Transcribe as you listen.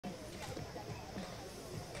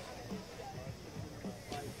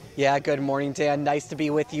Yeah, good morning, Dan. Nice to be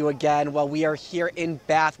with you again. Well, we are here in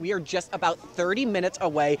Bath. We are just about 30 minutes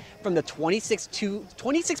away from the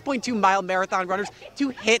 26.2 mile marathon runners to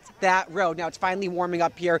hit that road. Now, it's finally warming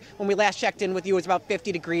up here. When we last checked in with you, it was about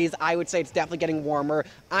 50 degrees. I would say it's definitely getting warmer.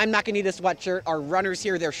 I'm not going to need a sweatshirt. Our runners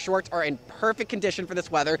here, their shorts are in perfect condition for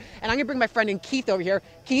this weather. And I'm going to bring my friend in Keith over here.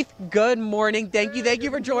 Keith, good morning. Thank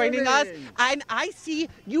you for joining us. And I see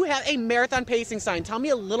you have a marathon pacing sign. Tell me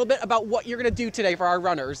a little bit about what you're going to do today for our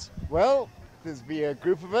runners. Well, there's be a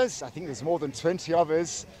group of us, I think there's more than 20 of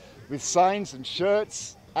us, with signs and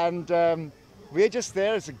shirts, and we're just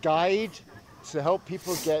there as a guide to help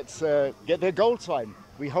people get their goal time.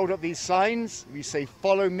 We hold up these signs, we say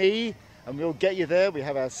follow me, and we'll get you there. We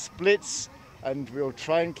have our splits, and we'll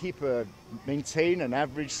try and maintain an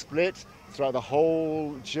average split throughout the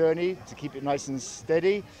whole journey to keep it nice and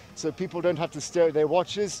steady, so people don't have to stare at their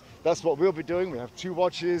watches. That's what we'll be doing. We have 2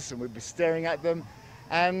 watches, and we'll be staring at them.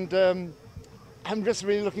 And I'm just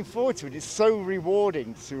really looking forward to it. It's so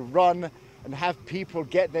rewarding to run and have people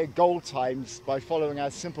get their goal times by following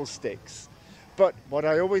our simple sticks. But what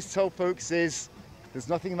I always tell folks is there's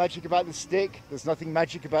nothing magic about the stick. There's nothing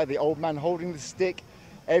magic about the old man holding the stick.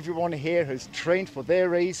 Everyone here has trained for their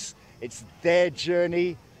race. It's their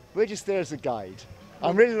journey. We're just there as a guide.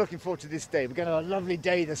 I'm really looking forward to this day. We're going to have a lovely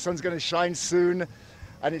day. The sun's going to shine soon.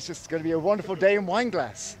 And it's just going to be a wonderful day in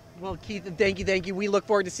Wineglass. Well, Keith, thank you. We look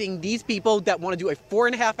forward to seeing these people that want to do a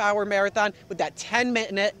 4.5-hour marathon with that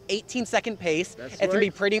 10-minute, 18-second pace. It's going to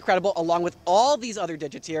be pretty incredible, along with all these other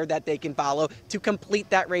digits here that they can follow to complete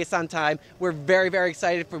that race on time. We're very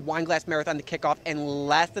excited for Wineglass Marathon to kick off in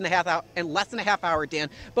less than a half hour,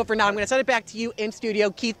 Dan. But for now, I'm going to send it back to you in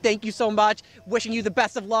studio. Keith, thank you so much. Wishing you the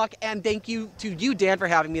best of luck, and thank you to you, Dan, for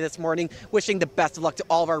having me this morning. Wishing the best of luck to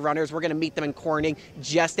all of our runners. We're going to meet them in Corning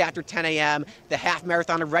just after 10 a.m. The half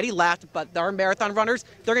marathon already left, but our marathon runners,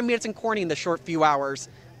 they're going to meet us in Corning in the short few hours.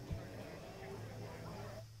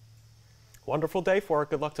 Wonderful day for it.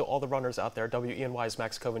 Good luck to all the runners out there. WENY's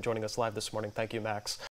Max Coven joining us live this morning. Thank you, Max.